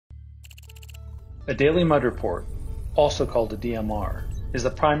A daily mud report, also called a DMR, is the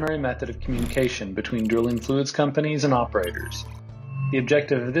primary method of communication between drilling fluids companies and operators. The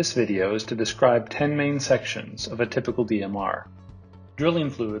objective of this video is to describe 10 main sections of a typical DMR. Drilling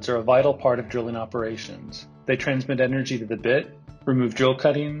fluids are a vital part of drilling operations. They transmit energy to the bit, remove drill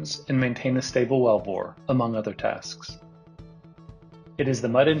cuttings, and maintain a stable wellbore, among other tasks. It is the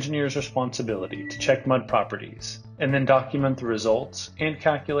mud engineer's responsibility to check mud properties and then document the results and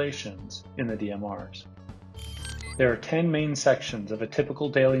calculations in the DMRs. There are 10 main sections of a typical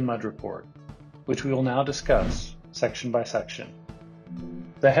daily mud report, which we will now discuss section by section.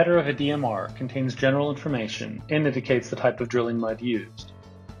 The header of a DMR contains general information and indicates the type of drilling mud used.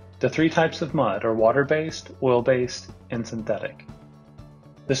 The three types of mud are water-based, oil-based, and synthetic.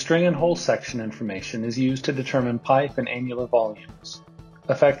 The string and hole section information is used to determine pipe and annular volumes,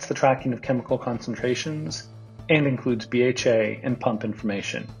 affects the tracking of chemical concentrations, and includes BHA and pump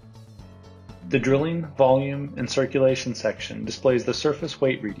information. The drilling, volume, and circulation section displays the surface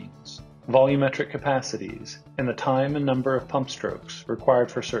weight readings, volumetric capacities, and the time and number of pump strokes required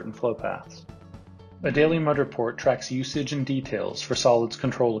for certain flow paths. A daily mud report tracks usage and details for solids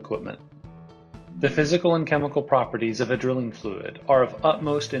control equipment. The physical and chemical properties of a drilling fluid are of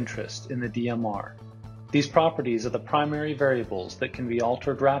utmost interest in the DMR. These properties are the primary variables that can be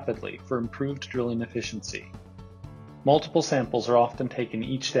altered rapidly for improved drilling efficiency. Multiple samples are often taken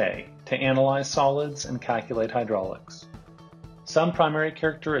each day to analyze solids and calculate hydraulics. Some primary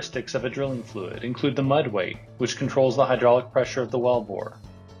characteristics of a drilling fluid include the mud weight, which controls the hydraulic pressure of the wellbore,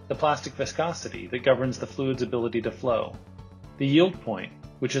 the plastic viscosity that governs the fluid's ability to flow, the yield point,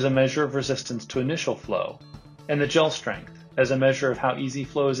 which is a measure of resistance to initial flow, and the gel strength, as a measure of how easy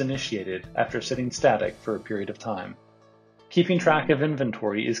flow is initiated after sitting static for a period of time. Keeping track of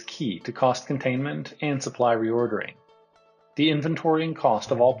inventory is key to cost containment and supply reordering. The inventory and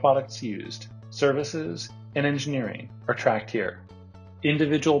cost of all products used, services, and engineering are tracked here.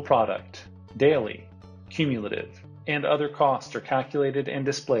 Individual product, daily, cumulative, and other costs are calculated and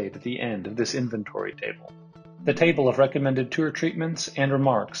displayed at the end of this inventory table. The table of recommended tour treatments and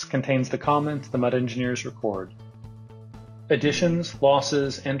remarks contains the comments the mud engineers record. Additions,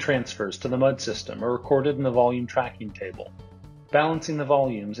 losses, and transfers to the mud system are recorded in the volume tracking table. Balancing the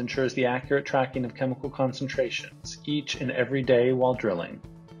volumes ensures the accurate tracking of chemical concentrations each and every day while drilling.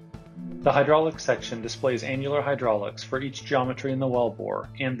 The hydraulics section displays annular hydraulics for each geometry in the wellbore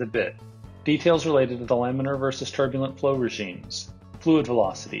and the bit. Details related to the laminar versus turbulent flow regimes, fluid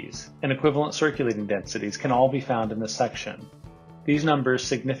velocities, and equivalent circulating densities can all be found in this section. These numbers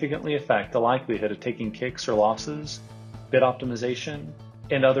significantly affect the likelihood of taking kicks or losses, bit optimization,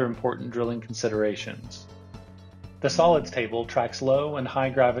 and other important drilling considerations. The solids table tracks low and high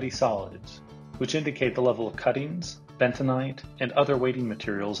gravity solids, which indicate the level of cuttings, bentonite, and other weighting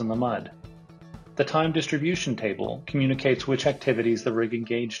materials in the mud. The time distribution table communicates which activities the rig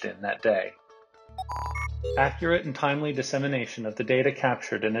engaged in that day. Accurate and timely dissemination of the data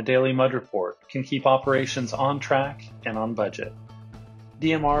captured in a daily mud report can keep operations on track and on budget.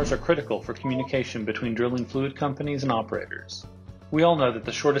 DMRs are critical for communication between drilling fluid companies and operators. We all know that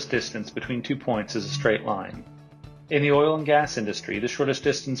the shortest distance between 2 points is a straight line. In the oil and gas industry, the shortest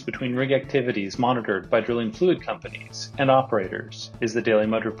distance between rig activities monitored by drilling fluid companies and operators is the daily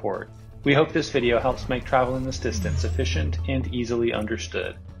mud report. We hope this video helps make traveling this distance efficient and easily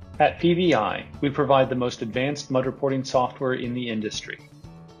understood. At PVI, we provide the most advanced mud reporting software in the industry.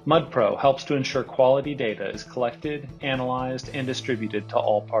 MUDPRO helps to ensure quality data is collected, analyzed, and distributed to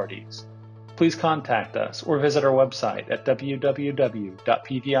all parties. Please contact us or visit our website at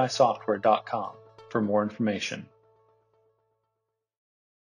www.pvisoftware.com for more information.